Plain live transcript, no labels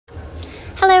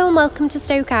and welcome to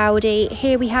Stoke Audi.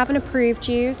 Here we have an approved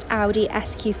used Audi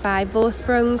SQ5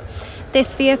 Vorsprung.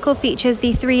 This vehicle features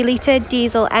the 3-litre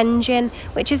diesel engine,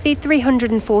 which is the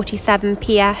 347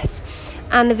 PS,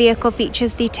 and the vehicle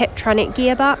features the tiptronic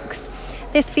gearbox.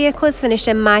 This vehicle is finished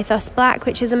in Mythos Black,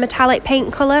 which is a metallic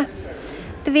paint colour.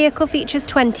 The vehicle features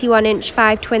 21-inch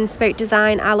 5 twin-spoke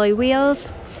design alloy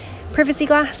wheels, privacy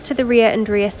glass to the rear and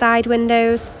rear side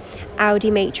windows,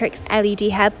 Audi Matrix LED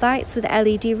headlights with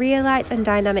LED rear lights and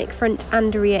dynamic front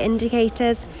and rear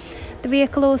indicators. The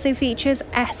vehicle also features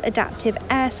S-adaptive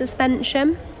air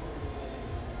suspension.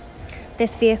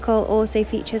 This vehicle also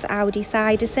features Audi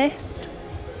side assist.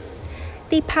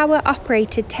 The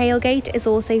power-operated tailgate is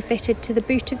also fitted to the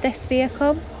boot of this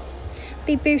vehicle.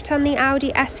 The boot on the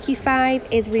Audi SQ5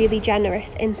 is really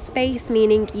generous in space,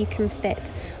 meaning you can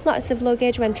fit lots of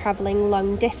luggage when travelling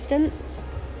long distance.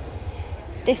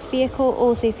 This vehicle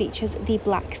also features the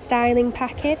black styling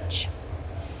package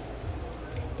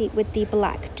with the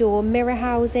black door mirror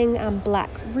housing and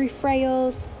black roof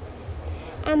rails.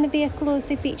 And the vehicle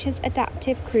also features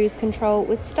adaptive cruise control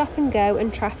with stop and go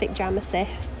and traffic jam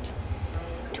assist.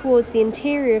 Towards the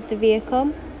interior of the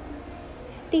vehicle,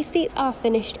 these seats are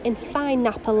finished in fine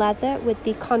Napa leather with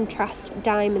the contrast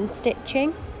diamond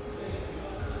stitching.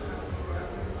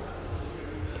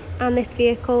 And this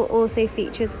vehicle also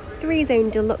features 3-zone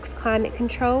deluxe climate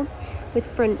control with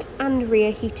front and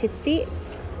rear heated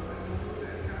seats.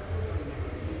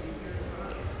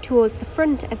 Towards the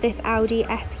front of this Audi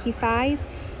SQ5,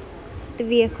 the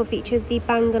vehicle features the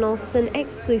Bang & Olufsen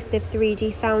exclusive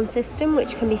 3D sound system,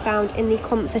 which can be found in the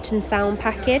Comfort and Sound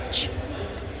package.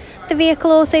 The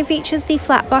vehicle also features the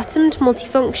flat-bottomed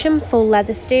multifunction full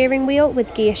leather steering wheel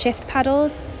with gear shift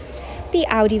paddles, the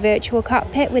Audi virtual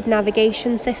cockpit with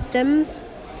navigation systems.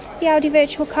 The Audi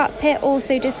virtual cockpit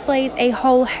also displays a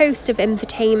whole host of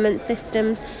infotainment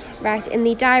systems right in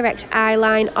the direct eye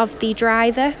line of the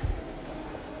driver.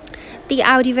 The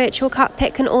Audi virtual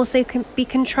cockpit can also be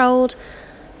controlled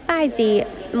by the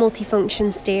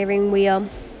multifunction steering wheel.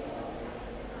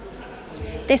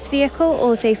 This vehicle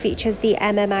also features the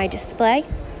MMI display,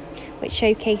 which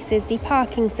showcases the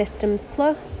Parking Systems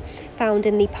Plus, found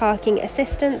in the Parking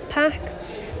Assistance Pack.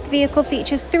 The vehicle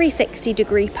features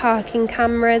 360-degree parking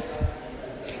cameras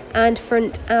and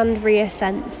front and rear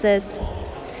sensors.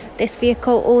 This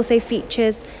vehicle also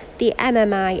features the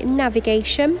MMI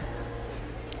navigation,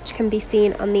 which can be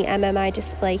seen on the MMI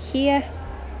display here.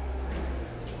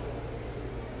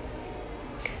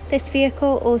 This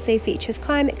vehicle also features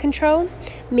climate control,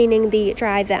 meaning the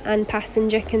driver and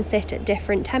passenger can sit at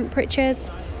different temperatures.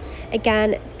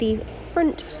 Again, the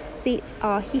front seats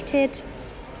are heated.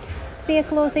 The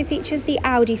vehicle also features the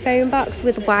Audi phone box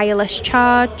with wireless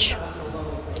charge,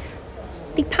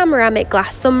 the panoramic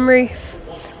glass sunroof,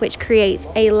 which creates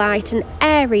a light and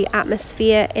airy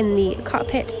atmosphere in the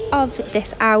cockpit of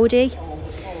this Audi.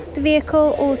 The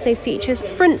vehicle also features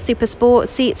front super sport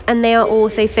seats, and they are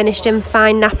also finished in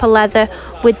fine Napa leather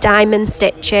with diamond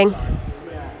stitching.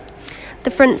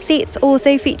 The front seats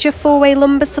also feature 4-way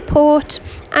lumbar support,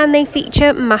 and they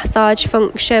feature massage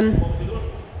function.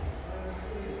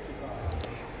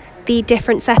 The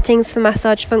different settings for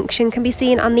massage function can be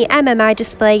seen on the MMI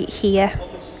display here.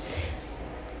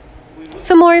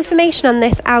 For more information on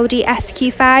this Audi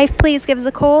SQ5, please give us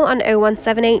a call on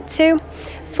 01782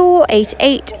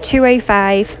 488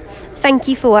 205. Thank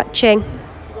you for watching.